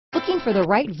Looking for the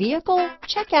right vehicle?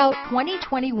 Check out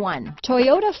 2021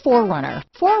 Toyota 4Runner.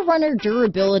 4Runner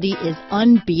durability is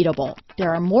unbeatable.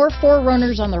 There are more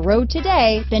 4Runners on the road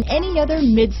today than any other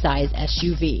midsize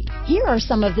SUV. Here are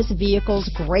some of this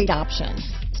vehicle's great options: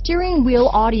 steering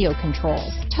wheel audio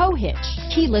controls, tow hitch,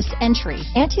 keyless entry,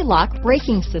 anti-lock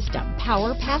braking system,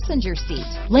 power passenger seat,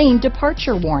 lane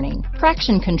departure warning,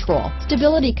 traction control,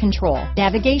 stability control,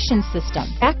 navigation system,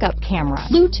 backup camera,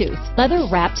 Bluetooth,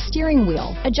 leather-wrapped steering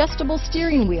wheel, adjustable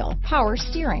steering wheel, power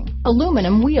steering,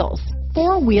 aluminum wheels,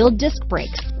 four-wheel disc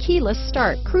brakes, keyless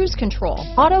start, cruise control,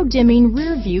 auto-dimming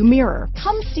rear view mirror.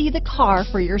 Come see the car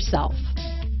for yourself.